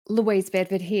Louise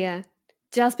Bedford here.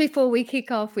 Just before we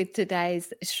kick off with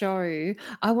today's show,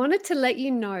 I wanted to let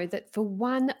you know that for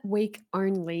 1 week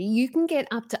only, you can get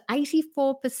up to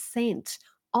 84%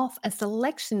 off a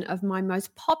selection of my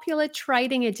most popular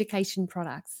trading education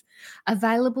products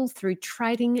available through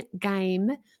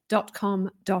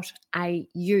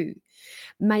tradinggame.com.au.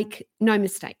 Make no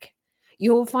mistake,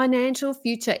 your financial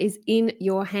future is in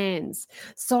your hands.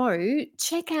 So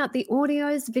check out the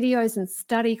audios, videos, and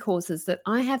study courses that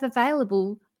I have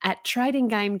available at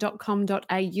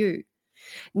tradinggame.com.au.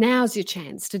 Now's your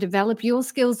chance to develop your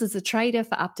skills as a trader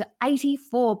for up to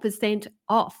 84%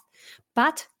 off,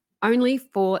 but only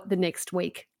for the next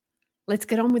week. Let's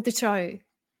get on with the show.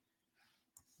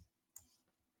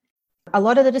 A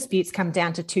lot of the disputes come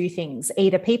down to two things.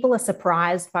 Either people are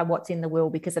surprised by what's in the will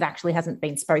because it actually hasn't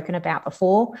been spoken about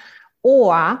before,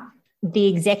 or the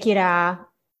executor,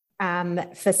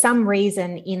 for some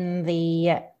reason in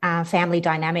the family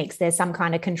dynamics, there's some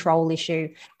kind of control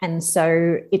issue. And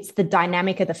so it's the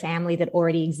dynamic of the family that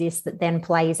already exists that then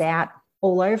plays out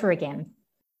all over again.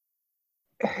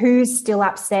 Who's still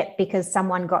upset because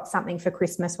someone got something for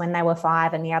Christmas when they were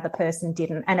 5 and the other person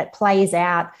didn't? And it plays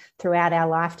out throughout our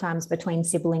lifetimes between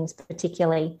siblings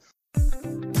particularly.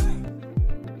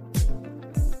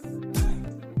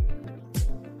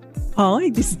 Hi,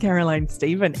 this is Caroline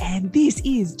Stephen, and this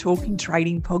is Talking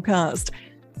Trading Podcast.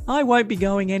 I won't be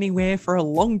going anywhere for a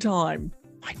long time.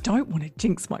 I don't want to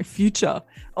jinx my future.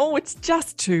 Oh, it's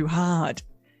just too hard.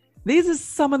 These are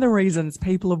some of the reasons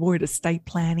people avoid estate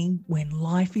planning when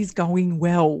life is going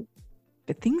well.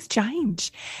 But things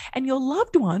change, and your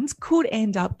loved ones could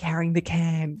end up carrying the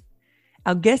can.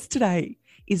 Our guest today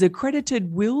is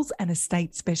accredited wills and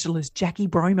estate specialist Jackie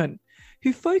Broman,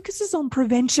 who focuses on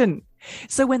prevention.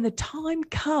 So when the time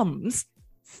comes,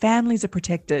 families are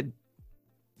protected.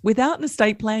 Without an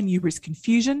estate plan, you risk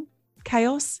confusion,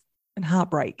 chaos, and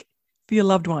heartbreak for your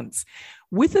loved ones.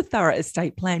 With a thorough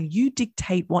estate plan, you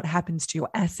dictate what happens to your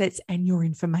assets and your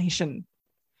information.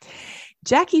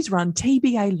 Jackie's run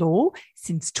TBA Law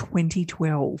since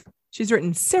 2012. She's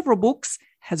written several books,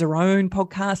 has her own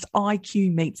podcast,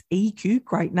 IQ Meets EQ,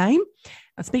 great name.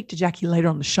 I'll speak to Jackie later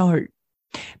on the show.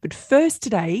 But first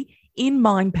today, in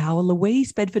Mind Power,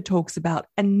 Louise Bedford talks about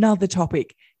another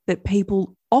topic that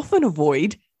people often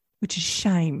avoid, which is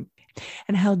shame.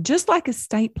 And how, just like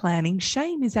estate planning,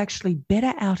 shame is actually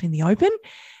better out in the open,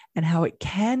 and how it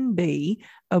can be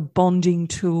a bonding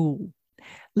tool.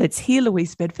 Let's hear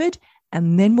Louise Bedford,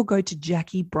 and then we'll go to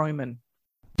Jackie Broman.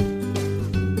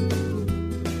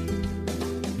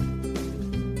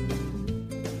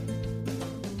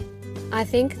 I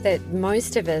think that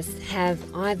most of us have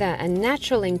either a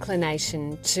natural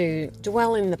inclination to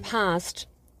dwell in the past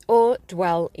or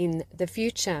dwell in the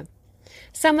future.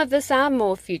 Some of us are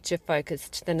more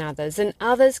future-focused than others, and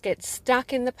others get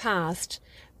stuck in the past,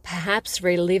 perhaps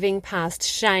reliving past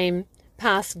shame,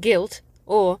 past guilt,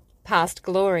 or past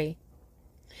glory.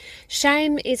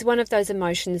 Shame is one of those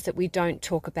emotions that we don't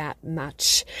talk about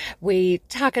much. We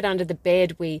tuck it under the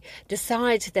bed. We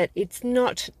decide that it's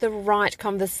not the right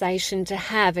conversation to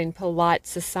have in polite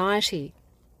society.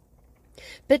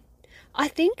 But I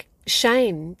think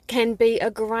shame can be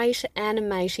a great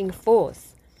animating force.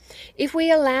 If we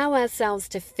allow ourselves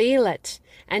to feel it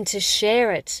and to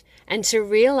share it and to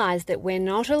realize that we're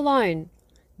not alone,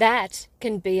 that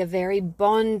can be a very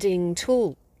bonding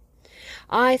tool.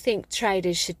 I think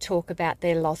traders should talk about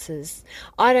their losses.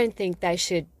 I don't think they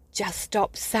should just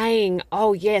stop saying,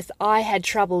 oh yes, I had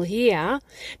trouble here,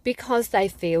 because they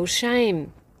feel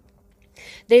shame.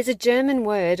 There's a German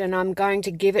word, and I'm going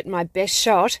to give it my best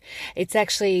shot. It's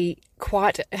actually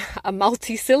quite a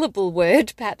multi-syllable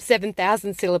word, perhaps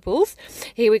 7,000 syllables.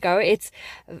 Here we go. It's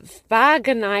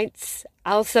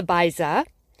Vergangenheitsausweise.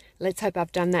 Let's hope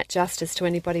I've done that justice to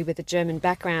anybody with a German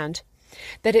background.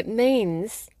 But it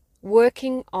means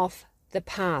working off the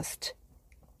past.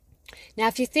 Now,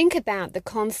 if you think about the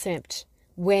concept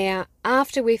where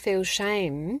after we feel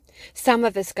shame, some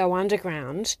of us go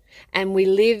underground and we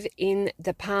live in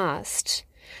the past,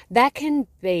 that can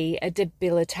be a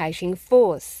debilitating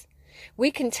force.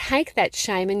 We can take that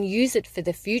shame and use it for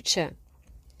the future.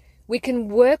 We can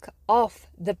work off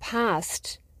the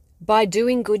past by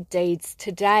doing good deeds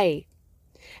today.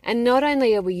 And not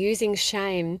only are we using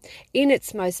shame in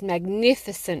its most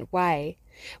magnificent way,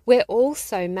 we're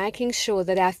also making sure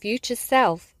that our future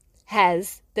self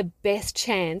has the best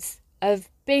chance of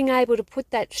being able to put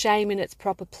that shame in its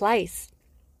proper place.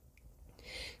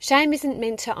 Shame isn't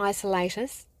meant to isolate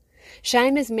us.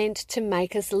 Shame is meant to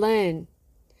make us learn.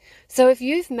 So if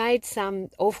you've made some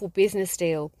awful business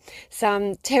deal,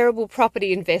 some terrible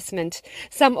property investment,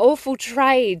 some awful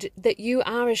trade that you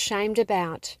are ashamed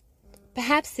about,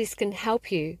 perhaps this can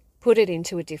help you put it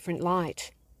into a different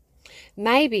light.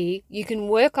 Maybe you can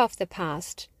work off the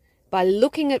past by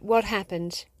looking at what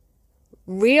happened,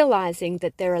 realizing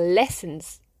that there are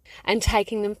lessons, and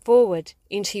taking them forward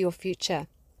into your future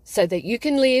so that you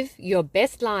can live your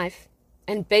best life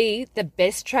and be the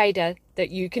best trader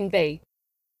that you can be.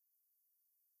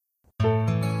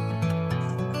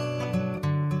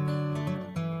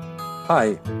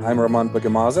 Hi, I'm Roman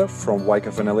Bagamaza from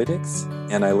Wyckoff Analytics,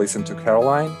 and I listen to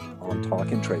Caroline on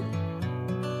Talking Trading.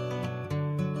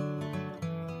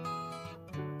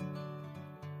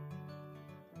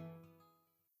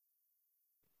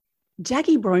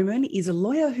 Jackie Broman is a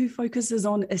lawyer who focuses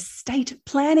on estate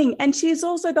planning, and she is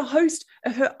also the host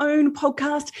of her own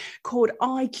podcast called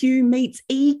IQ Meets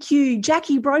EQ.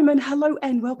 Jackie Broman, hello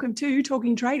and welcome to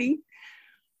Talking Trading.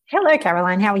 Hello,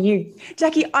 Caroline. How are you?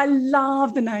 Jackie, I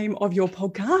love the name of your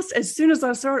podcast. As soon as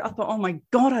I saw it, I thought, oh my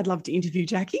God, I'd love to interview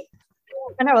Jackie.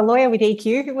 I know, a lawyer with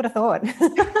EQ. Who would have thought?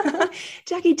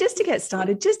 Jackie, just to get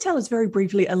started, just tell us very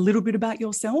briefly a little bit about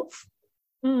yourself.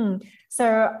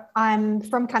 So I'm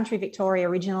from country Victoria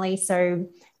originally. So,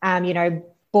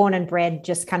 born and bred,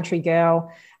 just country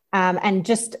girl, and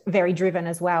just very driven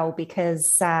as well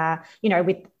because,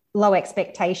 with low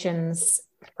expectations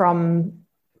from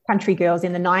country girls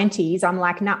in the 90s, I'm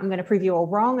like, no, I'm going to prove you all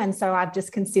wrong. And so I've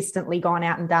just consistently gone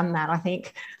out and done that, I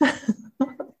think,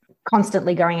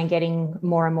 constantly going and getting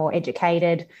more and more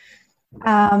educated.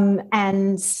 And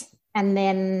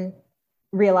then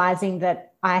realizing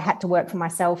that I had to work for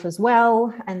myself as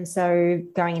well. And so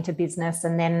going into business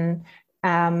and then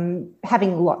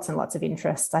having lots and lots of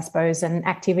interests, I suppose, and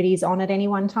activities on at any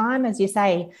one time, as you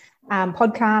say,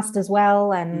 podcast as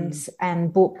well,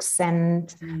 and books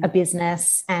and a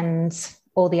business and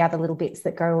all the other little bits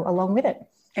that go along with it.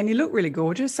 And you look really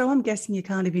gorgeous. So I'm guessing you're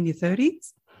kind of in your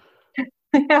 30s.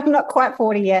 I'm not quite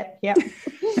 40 yet. Yep.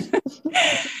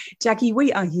 Jackie,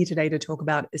 we are here today to talk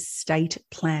about estate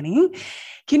planning.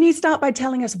 Can you start by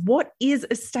telling us what is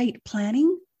estate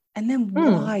planning and then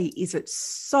why is it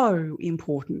so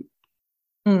important?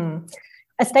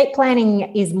 Estate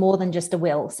planning is more than just a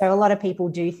will. So a lot of people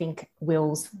do think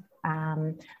wills,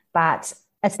 but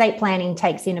estate planning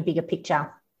takes in a bigger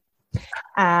picture.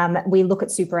 We look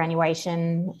at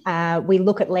superannuation. We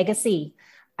look at legacy.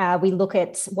 We look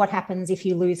at what happens if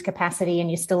you lose capacity and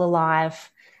you're still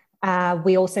alive.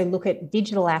 We also look at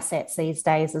digital assets these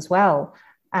days as well.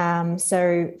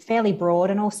 So fairly broad.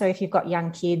 And also if you've got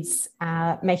young kids,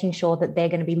 making sure that they're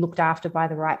going to be looked after by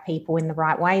the right people in the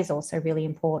right way is also really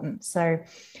important. So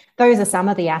those are some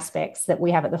of the aspects that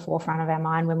we have at the forefront of our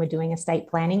mind when we're doing estate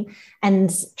planning, and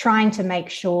trying to make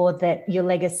sure that your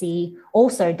legacy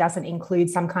also doesn't include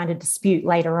some kind of dispute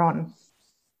later on.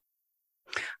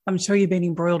 I'm sure you've been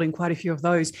embroiled in quite a few of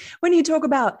those. When you talk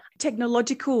about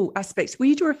technological aspects, were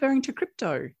you referring to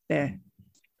crypto there?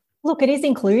 Look, it is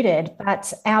included,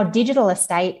 but our digital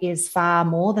estate is far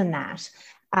more than that.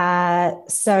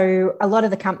 So a lot of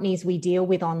the companies we deal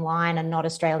with online are not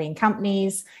Australian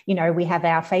companies. You know, we have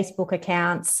our Facebook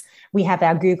accounts, we have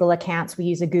our Google accounts, we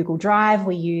use a Google Drive,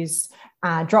 we use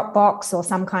Dropbox or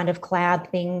some kind of cloud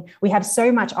thing. We have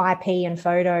so much IP and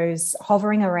photos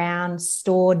hovering around,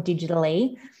 stored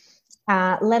digitally,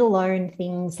 let alone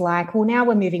things like, well, now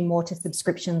we're moving more to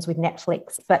subscriptions with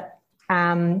Netflix, but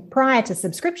prior to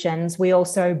subscriptions, we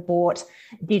also bought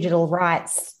digital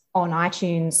rights on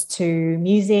iTunes to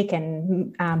music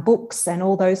and books and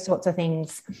all those sorts of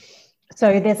things.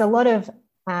 So there's a lot of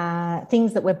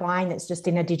things that we're buying that's just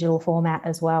in a digital format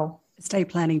as well. Estate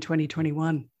planning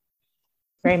 2021.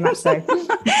 Very much so.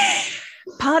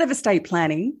 Part of estate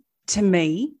planning, to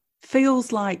me,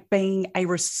 feels like being a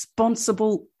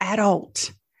responsible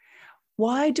adult.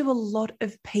 Why do a lot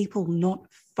of people not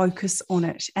focus on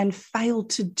it and fail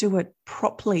to do it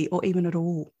properly or even at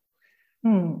all?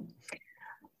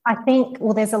 I think,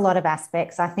 well, there's a lot of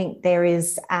aspects. I think there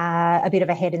is a bit of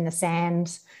a head in the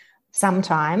sand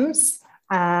sometimes,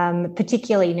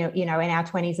 particularly, in our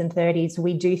 20s and 30s,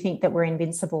 we do think that we're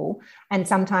invincible. And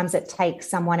sometimes it takes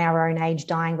someone our own age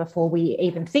dying before we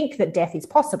even think that death is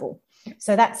possible.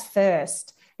 So that's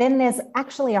first. Then there's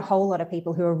actually a whole lot of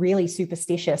people who are really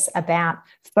superstitious about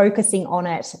focusing on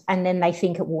it, and then they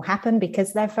think it will happen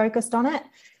because they've focused on it,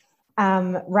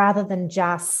 rather than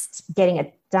just getting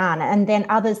it done. And then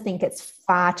others think it's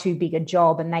far too big a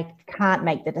job and they can't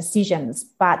make the decisions.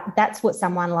 But that's what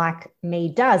someone like me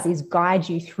does, is guide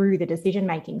you through the decision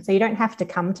making. So you don't have to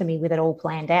come to me with it all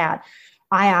planned out.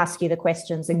 I ask you the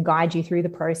questions and guide you through the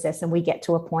process, and we get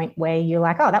to a point where you're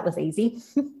like, oh, that was easy.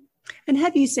 And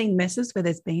have you seen messes where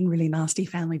there's been really nasty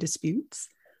family disputes?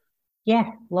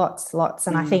 Yeah, lots.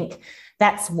 And I think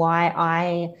that's why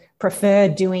I prefer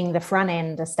doing the front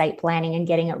end estate planning and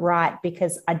getting it right,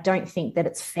 because I don't think that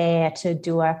it's fair to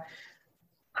do a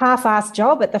half-assed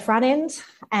job at the front end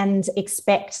and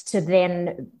expect to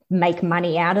then make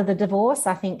money out of the divorce.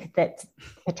 I think that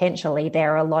potentially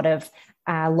there are a lot of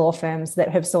law firms that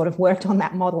have sort of worked on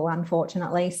that model,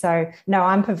 unfortunately. So no,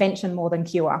 I'm prevention more than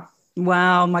cure.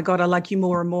 Wow, my God, I like you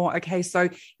more and more. Okay, so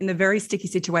in the very sticky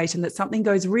situation that something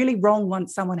goes really wrong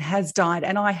once someone has died,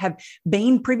 and I have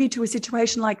been privy to a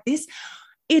situation like this,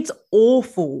 it's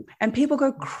awful. And people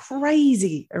go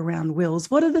crazy around wills.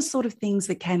 What are the sort of things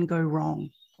that can go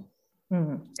wrong?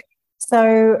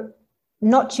 So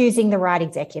not choosing the right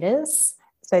executors,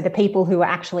 so the people who are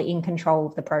actually in control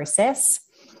of the process.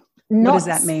 What does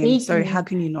that mean? So how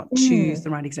can you not choose the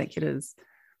right executors?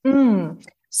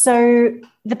 So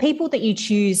the people that you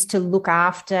choose to look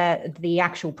after the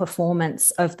actual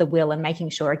performance of the will and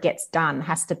making sure it gets done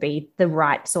has to be the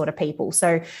right sort of people.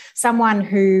 So someone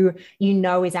who you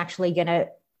know is actually going to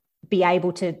be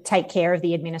able to take care of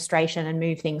the administration and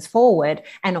move things forward,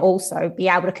 and also be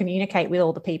able to communicate with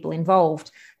all the people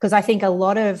involved. Because I think a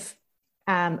lot of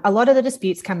the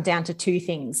disputes come down to two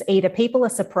things. Either people are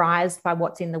surprised by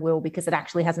what's in the will because it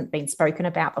actually hasn't been spoken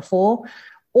about before,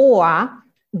 or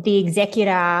the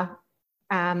executor,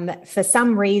 for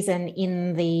some reason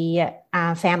in the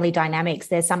family dynamics,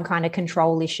 there's some kind of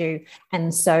control issue.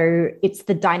 And so it's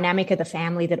the dynamic of the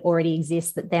family that already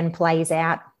exists that then plays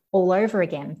out all over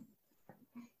again.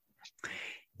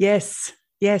 Yes.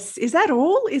 Is that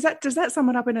all? Does that sum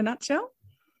it up in a nutshell?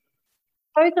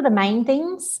 Those are the main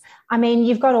things. I mean,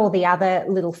 you've got all the other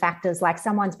little factors, like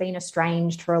someone's been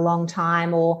estranged for a long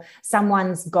time, or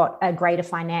someone's got a greater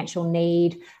financial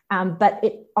need. But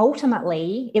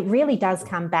it really does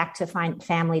come back to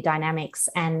family dynamics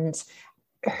and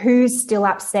who's still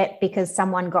upset because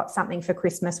someone got something for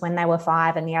Christmas when they were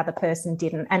 5 and the other person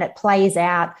didn't. And it plays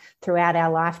out throughout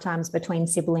our lifetimes between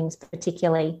siblings,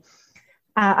 particularly.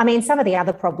 Some of the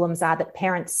other problems are that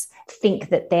parents think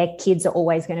that their kids are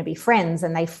always going to be friends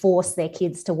and they force their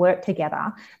kids to work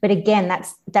together. But again,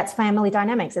 that's family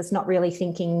dynamics. It's not really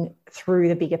thinking through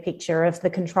the bigger picture of the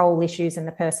control issues and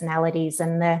the personalities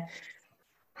and the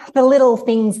little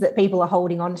things that people are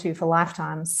holding on to for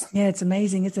lifetimes. Yeah, it's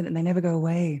amazing, isn't it? And they never go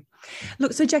away.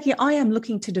 Look, so Jackie, I am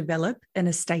looking to develop an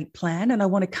estate plan and I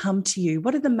want to come to you.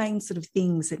 What are the main sort of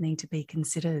things that need to be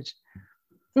considered?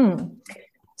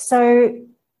 So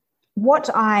what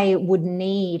I would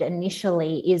need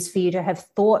initially is for you to have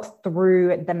thought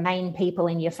through the main people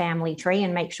in your family tree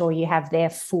and make sure you have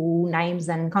their full names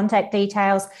and contact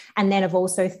details, and then have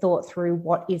also thought through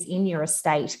what is in your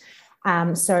estate.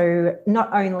 So not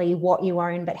only what you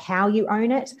own, but how you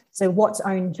own it. So what's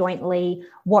owned jointly,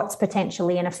 what's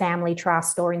potentially in a family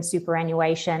trust or in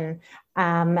superannuation.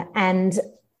 And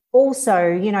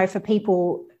also, for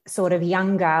people sort of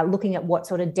younger, looking at what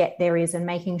sort of debt there is and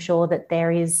making sure that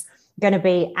there is going to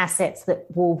be assets that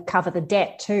will cover the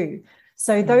debt too.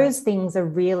 So those things are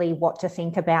really what to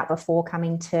think about before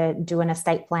coming to do an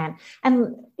estate plan.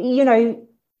 And,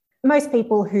 most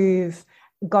people who've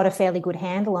got a fairly good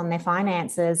handle on their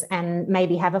finances and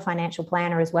maybe have a financial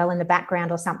planner as well in the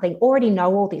background or something already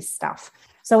know all this stuff.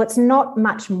 So it's not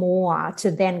much more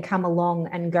to then come along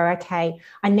and go, okay,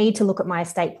 I need to look at my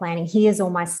estate planning. Here's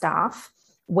all my stuff.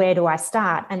 Where do I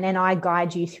start? And then I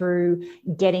guide you through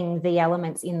getting the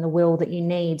elements in the will that you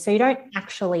need. So you don't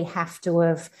actually have to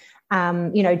have,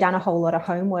 done a whole lot of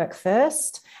homework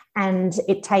first. And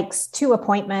it takes 2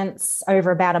 appointments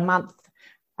over about a month,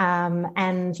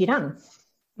 and you're done.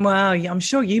 Wow, I'm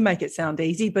sure you make it sound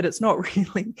easy, but it's not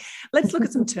really. Let's look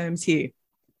at some terms here.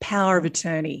 Power of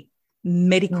attorney,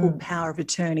 medical power of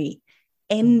attorney,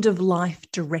 end of life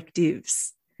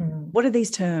directives. What are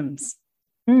these terms?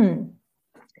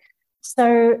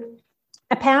 So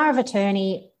a power of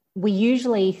attorney, we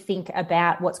usually think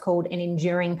about what's called an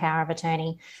enduring power of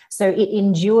attorney. So it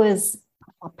endures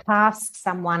past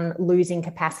someone losing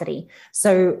capacity.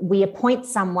 So we appoint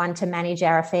someone to manage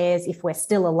our affairs if we're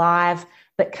still alive,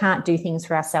 but can't do things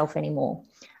for ourselves anymore.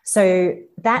 So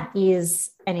that is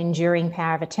an enduring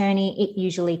power of attorney. It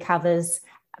usually covers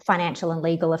financial and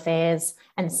legal affairs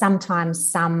and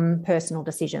sometimes some personal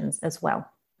decisions as well.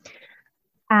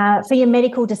 For your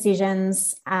medical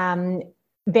decisions,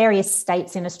 various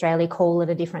states in Australia call it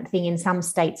a different thing. In some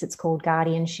states, it's called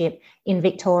guardianship. In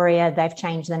Victoria, they've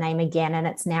changed the name again, and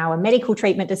it's now a medical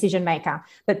treatment decision maker.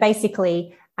 But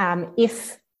basically,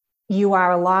 if you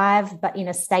are alive, but in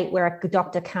a state where a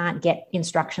doctor can't get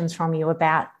instructions from you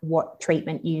about what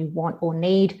treatment you want or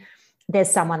need, there's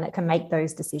someone that can make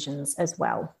those decisions as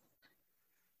well.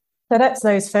 So that's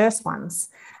those first ones.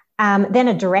 Then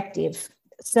a directive.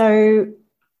 So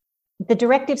the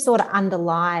directive sort of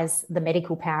underlies the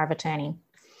medical power of attorney,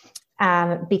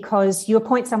 because you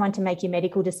appoint someone to make your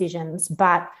medical decisions,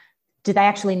 but do they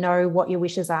actually know what your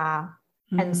wishes are?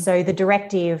 Mm-hmm. And so the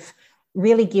directive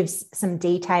really gives some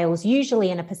details,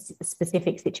 usually in a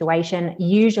specific situation.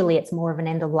 Usually it's more of an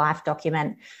end-of-life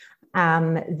document,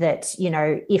 that, you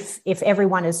know, if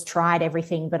everyone has tried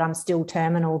everything, but I'm still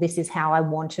terminal, this is how I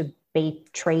want to be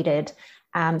treated.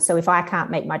 So if I can't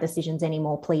make my decisions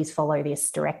anymore, please follow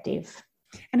this directive.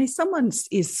 And if someone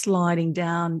is sliding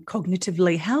down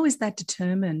cognitively, how is that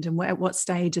determined? And at what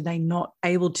stage are they not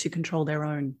able to control their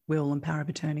own will and power of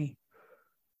attorney?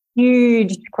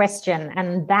 Huge question.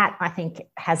 And that, I think,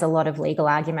 has a lot of legal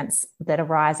arguments that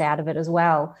arise out of it as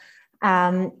well.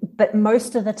 But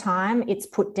most of the time, it's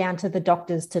put down to the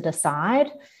doctors to decide.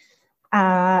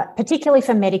 Particularly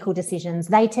for medical decisions,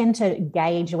 they tend to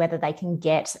gauge whether they can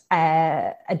get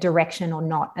a direction or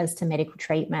not as to medical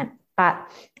treatment.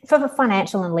 But for the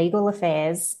financial and legal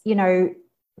affairs, you know,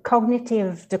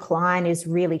 cognitive decline is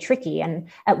really tricky. And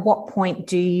at what point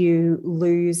do you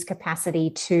lose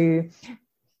capacity to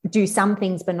do some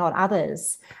things but not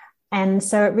others? And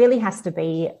so it really has to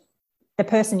be the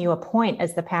person you appoint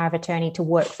as the power of attorney to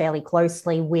work fairly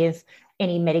closely with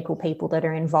any medical people that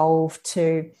are involved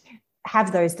to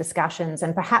have those discussions.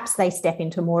 And perhaps they step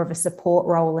into more of a support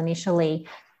role initially,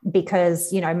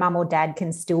 because, you know, mum or dad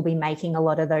can still be making a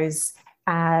lot of those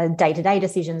day-to-day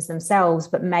decisions themselves,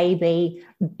 but maybe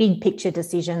big picture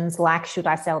decisions like, should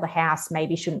I sell the house,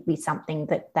 maybe shouldn't be something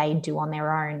that they do on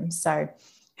their own. So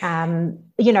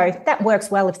you know, that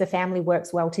works well if the family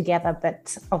works well together,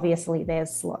 but obviously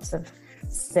there's lots of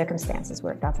circumstances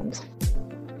where it doesn't.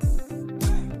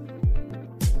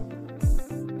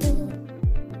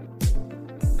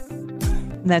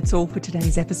 That's all for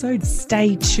today's episode.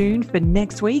 Stay tuned for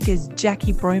next week as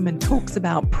Jackie Broman talks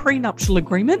about prenuptial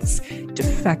agreements, de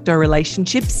facto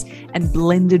relationships, and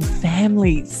blended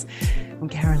families. I'm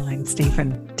Caroline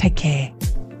Stephen. Take care.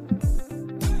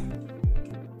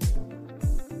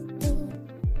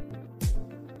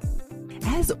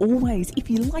 As always, if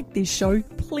you like this show,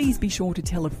 please be sure to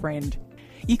tell a friend.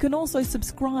 You can also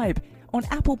subscribe on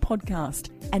Apple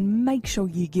Podcast and make sure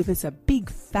you give us a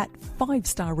big fat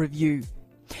 5-star review.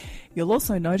 You'll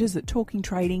also notice that Talking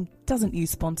Trading doesn't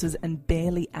use sponsors and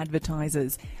barely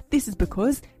advertises. This is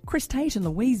because Chris Tate and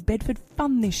Louise Bedford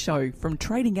fund this show from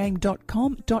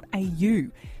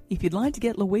tradinggame.com.au. If you'd like to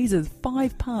get Louise's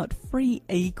 5-part free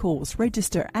e-course,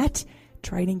 register at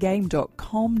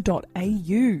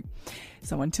tradinggame.com.au.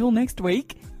 So until next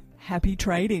week, happy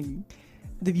trading.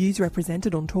 The views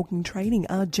represented on Talking Trading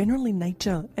are general in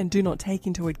nature and do not take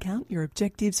into account your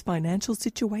objectives, financial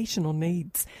situation or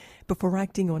needs. Before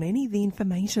acting on any of the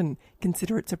information,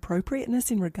 consider its appropriateness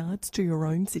in regards to your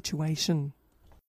own situation.